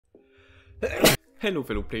Hello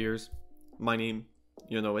fellow players, my name,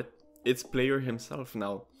 you know it, it's Player himself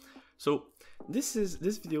now. So this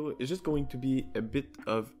video is just going to be a bit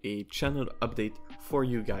of a channel update for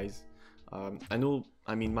you guys.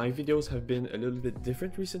 I mean my videos have been a little bit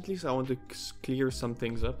different recently, so I want to clear some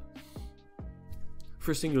things up.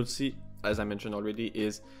 First thing you'll see, as I mentioned already,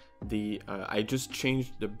 is I just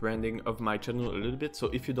changed the branding of my channel a little bit.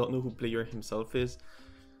 So if you don't know who Player himself is,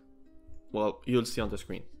 well, you'll see on the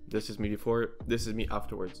screen. This is me before, this is me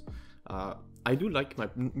afterwards. I do like my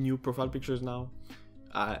new profile pictures now.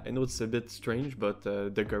 I know it's a bit strange, but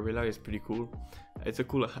the gorilla is pretty cool. It's a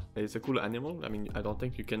cool animal. I mean, I don't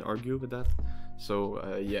think you can argue with that.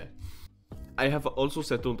 So yeah. I have also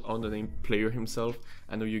settled on the name Player himself.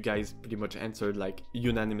 I know you guys pretty much answered like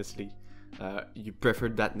unanimously. You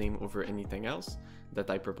preferred that name over anything else that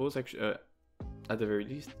I proposed, actually, at the very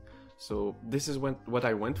least. So this is what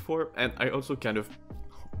I went for, and I also kind of,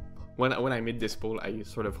 when I made this poll, I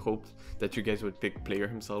sort of hoped that you guys would pick Player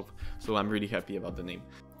himself. So I'm really happy about the name.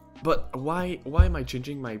 But why am I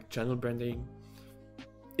changing my channel branding?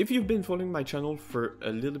 If you've been following my channel for a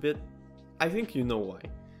little bit, I think you know why.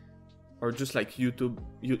 Or just like YouTube,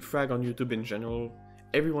 Frag on YouTube in general,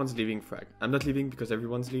 everyone's leaving Frag. I'm not leaving because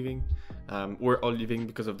everyone's leaving. We're all leaving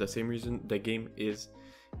because of the same reason. The game is,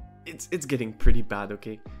 it's getting pretty bad,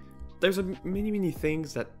 okay? There's many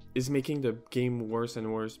things that is making the game worse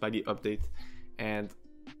and worse by the update, and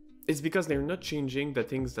it's because they're not changing the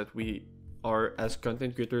things that we are as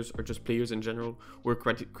content creators or just players in general we're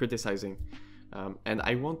criticizing. And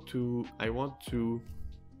I've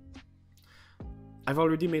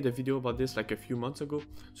already made a video about this like a few months ago,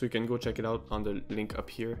 so you can go check it out on the link up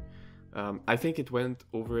here. I think it went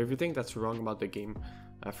over everything that's wrong about the game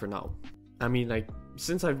for now. I mean, like,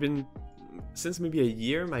 since maybe a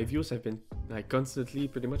year, my views have been like constantly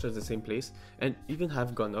pretty much at the same place, and even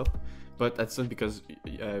have gone up. But that's not because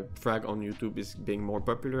Frag on YouTube is being more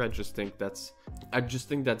popular. I just think that's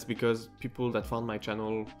because people that found my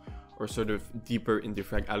channel are sort of deeper in the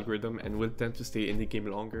Frag algorithm and will tend to stay in the game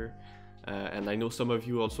longer. And I know some of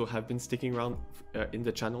you also have been sticking around in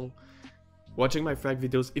the channel, watching my Frag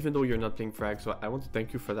videos, even though you're not playing Frag. So I want to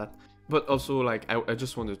thank you for that. But also, like, I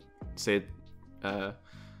just want to say it,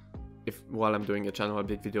 while I'm doing a channel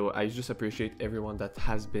update video, I just appreciate everyone that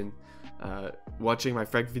has been watching my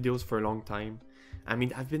Frag videos for a long time. I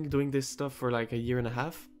mean, I've been doing this stuff for like a year and a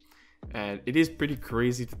half, and it is pretty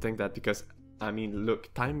crazy to think that, because I mean,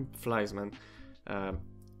 look, time flies, man.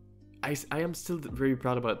 I am still very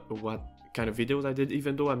proud about what kind of videos I did,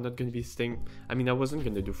 even though I'm not going to be staying. I mean, I wasn't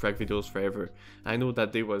going to do Frag videos forever. I know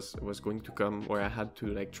that day was going to come where I had to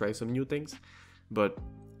like try some new things, but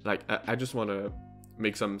like I just want to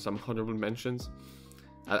make some honorable mentions.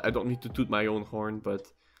 I don't need to toot my own horn,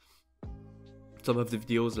 but some of the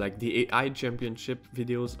videos, like the AI championship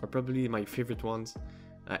videos, are probably my favorite ones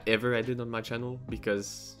ever I did on my channel,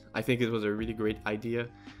 because I think it was a really great idea.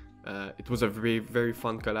 It was a very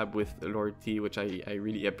fun collab with Lord T, which I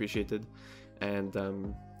really appreciated. And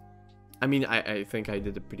I mean, I think I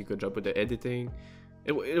did a pretty good job with the editing.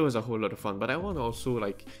 It was a whole lot of fun. But I want to also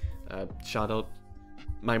like shout out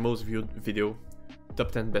my most viewed video,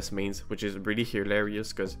 Top 10 Best Mains, which is really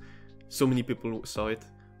hilarious because so many people saw it,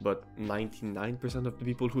 but 99% of the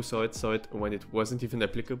people who saw it when it wasn't even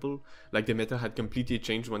applicable. Like, the meta had completely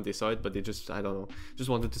changed when they saw it, but they just, I don't know, just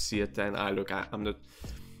wanted to see it. And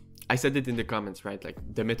I said it in the comments, right? Like,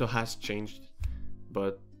 the meta has changed,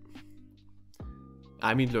 but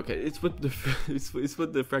I mean, look, it's what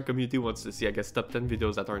the Frag community wants to see. I guess top 10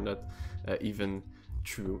 videos that are not even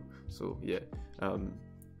true. So yeah.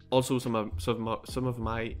 Also, some of the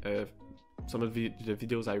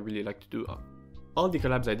videos I really like to do. All the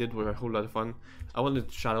collabs I did were a whole lot of fun. I wanted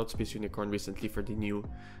to shout out Space Unicorn recently for the new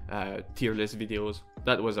tier list videos.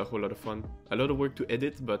 That was a whole lot of fun. A lot of work to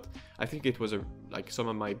edit, but I think it was like some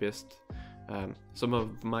of my best, some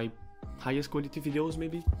of my highest quality videos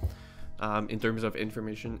maybe, in terms of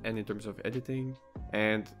information and in terms of editing.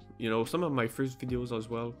 And you know, some of my first videos as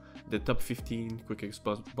well, the top 15 quickest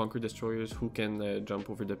bunker destroyers who can jump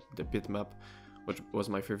over the pit map, which was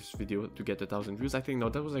my first video to get 1,000 views. I think, no,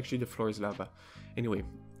 that was actually the floor is lava. Anyway,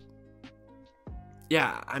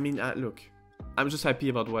 yeah, I mean, look, I'm just happy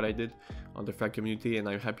about what I did on the Frag community, and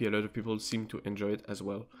I'm happy a lot of people seem to enjoy it as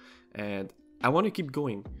well. And I want to keep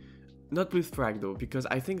going, not with Frag though, because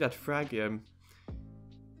I think that Frag,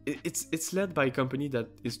 it's led by a company that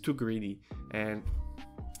is too greedy. And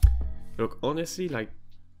look, honestly, like,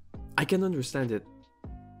 I can understand it.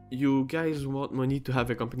 You guys want money to have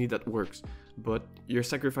a company that works, but you're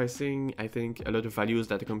sacrificing, I think, a lot of values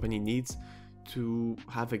that a company needs to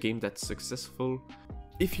have a game that's successful.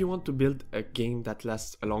 if you want to build a game that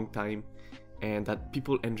lasts a long time and that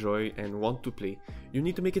people enjoy and want to play, you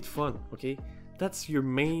need to make it fun, okay? That's your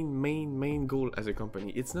main goal as a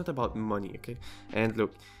company. It's not about money, okay? And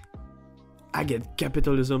look, I get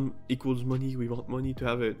capitalism equals money. We want money to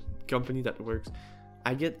have a company that works.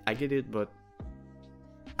 I get it, but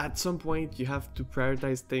at some point you have to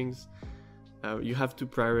prioritize things. You have to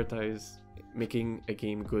prioritize making a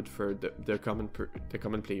game good for the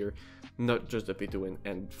common player, not just the pay to win.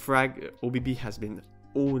 And Frag OBB has been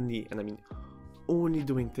only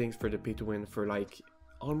doing things for the pay to win for like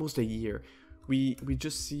almost a year. We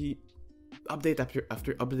just see update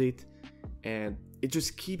after update, and it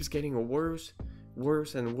just keeps getting worse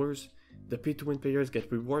and worse. The pay to win players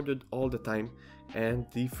get rewarded all the time, and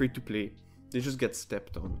the free to play, they just get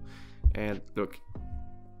stepped on. And look,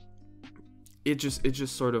 it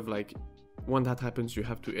just sort of like, when that happens, you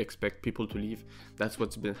have to expect people to leave. That's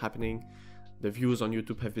what's been happening. The views on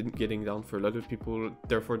YouTube have been getting down for a lot of people,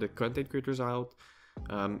 therefore the content creators are out.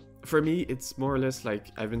 For me, it's more or less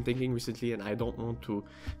like I've been thinking recently, and I don't want to,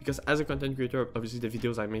 because as a content creator, obviously the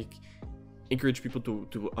videos I make encourage people to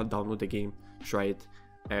download the game, try it,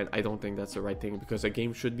 and I don't think that's the right thing, because a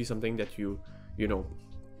game should be something that you know,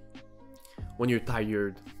 when you're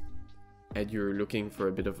tired and you're looking for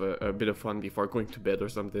a bit of fun before going to bed or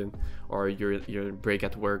something, or you're break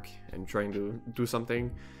at work and trying to do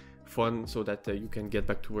something fun so that you can get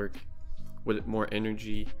back to work with more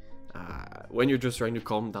energy. When you're just trying to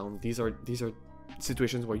calm down, these are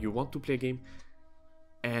situations where you want to play a game,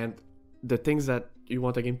 and the things that you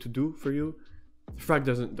want a game to do for you, Frag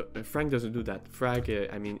doesn't do that. Frag,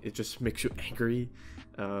 it just makes you angry,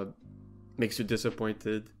 makes you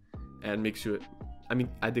disappointed, and makes you,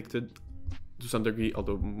 addicted to some degree,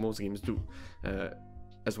 although most games do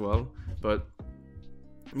as well. But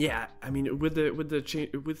yeah,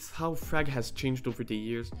 with how Frag has changed over the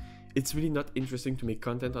years, it's really not interesting to make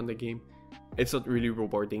content on the game. It's not really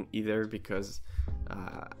rewarding either, because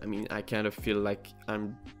I kind of feel like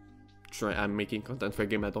I'm making content for a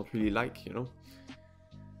game I don't really like, you know.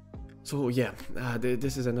 So yeah,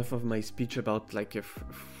 this is enough of my speech about like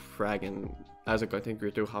Frag and as a content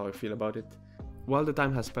creator how I feel about it. While the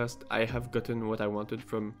time has passed, I have gotten what I wanted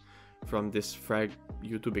from this Frag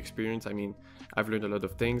YouTube experience. I've learned a lot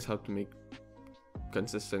of things, how to make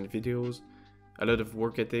consistent videos, a lot of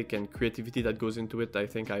work ethic and creativity that goes into it. I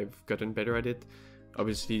think I've gotten better at it.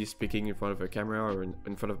 Obviously, speaking in front of a camera or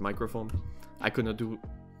in front of a microphone, I could not do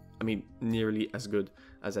nearly as good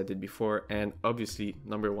as I did before. And obviously,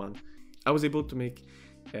 number one, I was able to make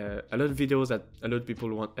a lot of videos that a lot of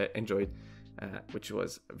people enjoyed, which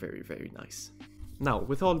was very, very nice. Now,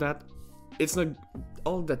 with all that, it's not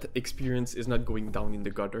all that experience is not going down in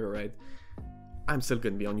the gutter, right? I'm still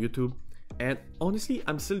gonna be on YouTube, and honestly,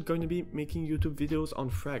 I'm still going to be making YouTube videos on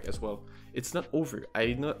Frag as well. It's not over.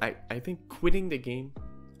 I think quitting the game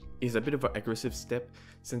is a bit of an aggressive step,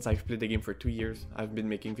 since I've played the game for 2 years. I've been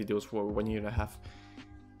making videos for 1.5 years.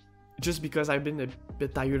 Just because I've been a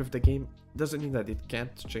bit tired of the game doesn't mean that it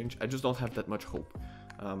can't change. I just don't have that much hope.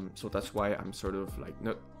 So that's why I'm sort of like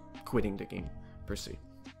not quitting the game per se.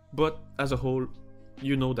 But as a whole,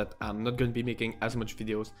 you know that I'm not going to be making as much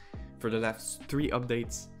videos. For the last 3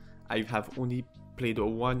 updates, I have only played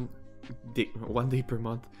one day per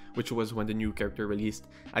month, which was when the new character released.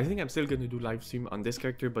 I think I'm still going to do live stream on this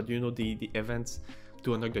character, but you know, the events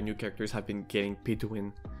to unlock the new characters have been getting pay to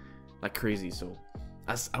win like crazy. So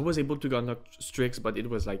as I was able to unlock Strix, but it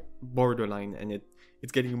was like borderline, and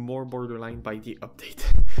it's getting more borderline by the update.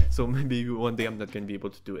 So maybe one day I'm not going to be able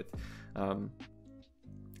to do it.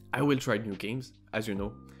 I will try new games, as you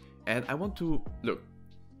know, and I want to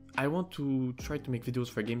try to make videos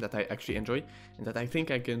for a game that I actually enjoy and that I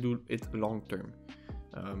think I can do it long term.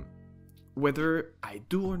 Whether I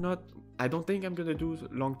do or not, I don't think I'm gonna do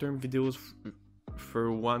long term videos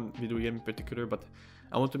for one video game in particular, but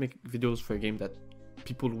I want to make videos for a game that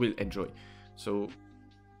people will enjoy. So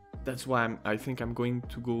that's why I think I'm going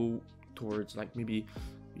to go towards, like, maybe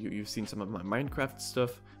you've seen some of my Minecraft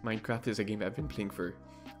stuff. Minecraft is a game I've been playing for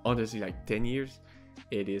honestly like 10 years.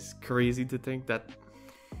 It is crazy to think that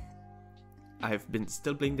I've been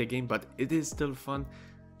still playing the game, but it is still fun.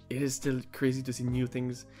 It is still crazy to see new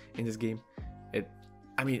things in this game.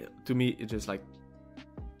 To me, it's just like,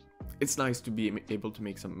 it's nice to be able to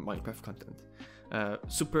make some Minecraft content.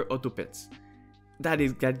 Super Auto Pets.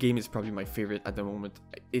 That game is probably my favorite at the moment.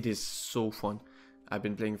 It is so fun. I've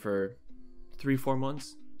been playing for 3-4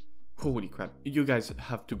 months. Holy crap. You guys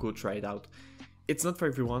have to go try it out. It's not for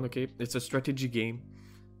everyone, okay? It's a strategy game.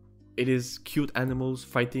 It is cute animals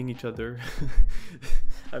fighting each other.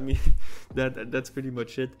 I mean, that's pretty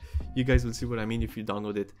much it. You guys will see what I mean if you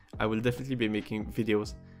download it. I will definitely be making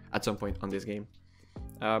videos at some point on this game.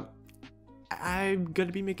 I'm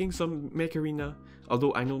gonna be making some Mech Arena,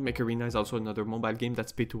 although I know Mech Arena is also another mobile game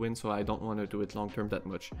that's pay to win, so I don't want to do it long term that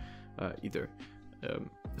much either.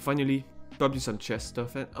 Finally, probably some chess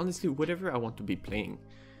stuff, and honestly, whatever I want to be playing,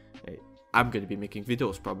 I'm gonna be making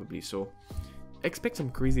videos probably, so expect some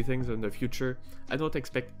crazy things in the future. I don't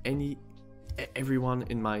expect everyone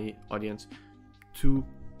in my audience to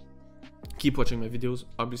keep watching my videos.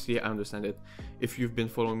 Obviously, I understand it. If you've been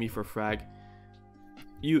following me for Frag,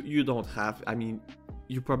 you don't have, I mean,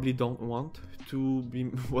 you probably don't want to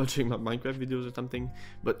be watching my Minecraft videos or something,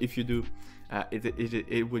 but if you do,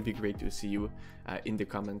 it would be great to see you in the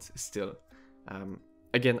comments still.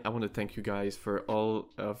 Again, I want to thank you guys for all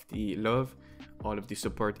of the love, all of the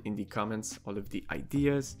support in the comments, all of the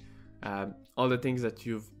ideas, all the things that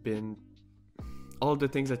you've been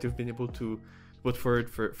able to put forward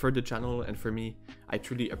for the channel and for me. I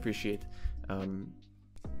truly appreciate.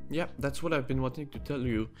 Yeah, that's what I've been wanting to tell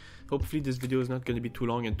you. Hopefully this video is not going to be too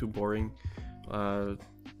long and too boring.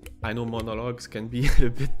 I know monologues can be a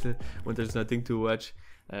bit when there's nothing to watch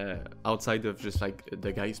outside of just like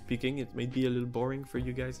the guy speaking. It may be a little boring for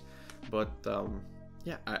you guys, but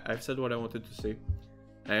yeah, I've said what I wanted to say.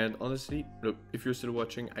 And honestly, look, if you're still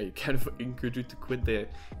watching, I kind of encourage you to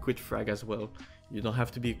quit Frag as well. You don't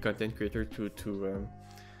have to be a content creator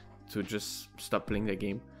to just stop playing the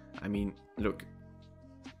game. I mean, look,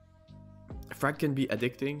 Frag can be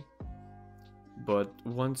addicting, but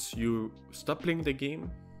once you stop playing the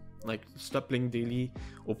game, like stop playing daily,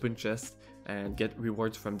 open chest, and get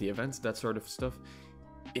rewards from the events, that sort of stuff,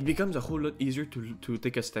 it becomes a whole lot easier to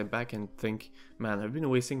take a step back and think, man, I've been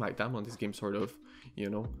wasting my time on this game, sort of, you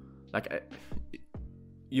know, like it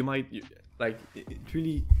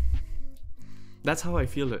really, that's how I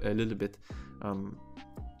feel a little bit.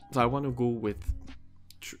 So I want to go with,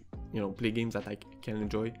 you know, play games that I can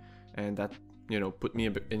enjoy and that, you know, put me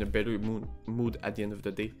in a better mood at the end of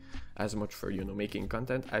the day, as much for, you know, making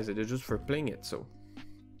content as it is just for playing it. So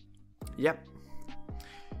yeah,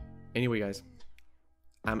 anyway guys,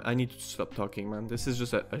 I need to stop talking, man. This is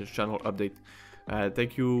just a channel update.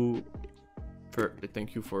 Thank you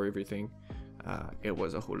for everything. It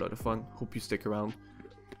was a whole lot of fun. Hope you stick around.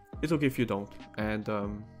 It's okay if you don't,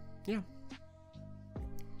 and yeah,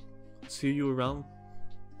 see you around,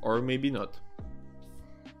 or maybe not.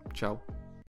 Ciao.